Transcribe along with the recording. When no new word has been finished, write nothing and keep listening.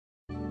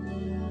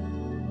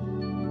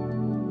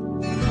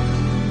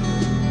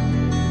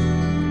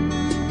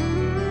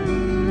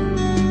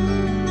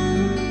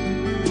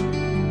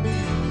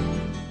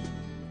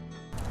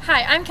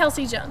Hi, I'm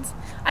Kelsey Jones.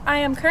 I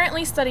am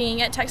currently studying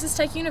at Texas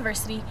Tech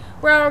University,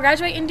 where I will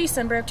graduate in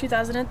December of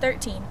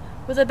 2013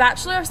 with a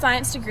Bachelor of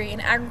Science degree in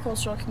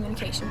Agricultural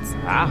Communications.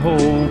 I hope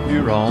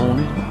you're on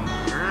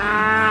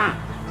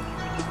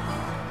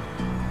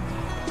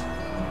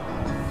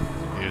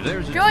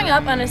it. Growing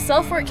up on a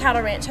self-work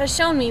cattle ranch has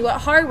shown me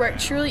what hard work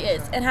truly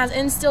is and has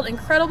instilled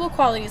incredible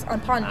qualities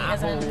upon me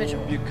as an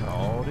individual.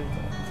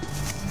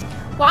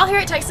 While here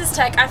at Texas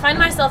Tech, I find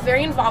myself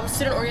very involved with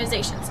student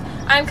organizations.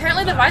 I am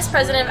currently the Vice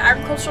President of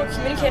Agricultural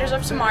Communicators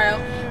of Tomorrow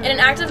and an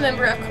active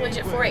member of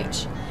Collegiate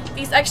 4-H.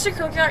 These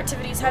extracurricular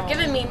activities have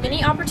given me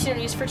many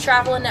opportunities for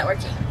travel and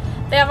networking.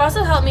 They have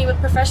also helped me with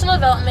professional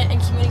development and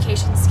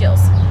communication skills.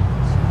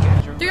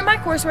 Through my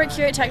coursework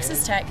here at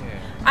Texas Tech,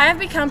 I have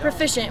become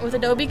proficient with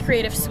Adobe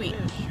Creative Suite,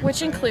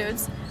 which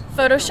includes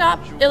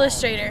Photoshop,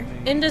 Illustrator,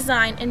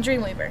 InDesign, and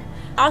Dreamweaver.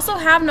 I also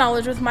have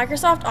knowledge with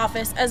Microsoft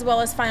Office as well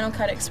as Final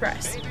Cut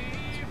Express.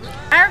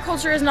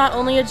 Agriculture is not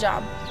only a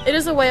job, it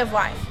is a way of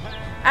life.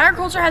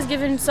 Agriculture has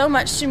given so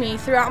much to me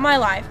throughout my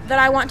life that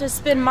I want to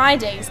spend my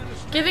days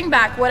giving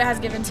back what it has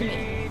given to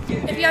me.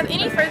 If you have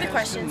any further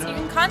questions, you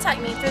can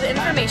contact me through the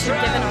information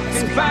given on the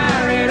screen.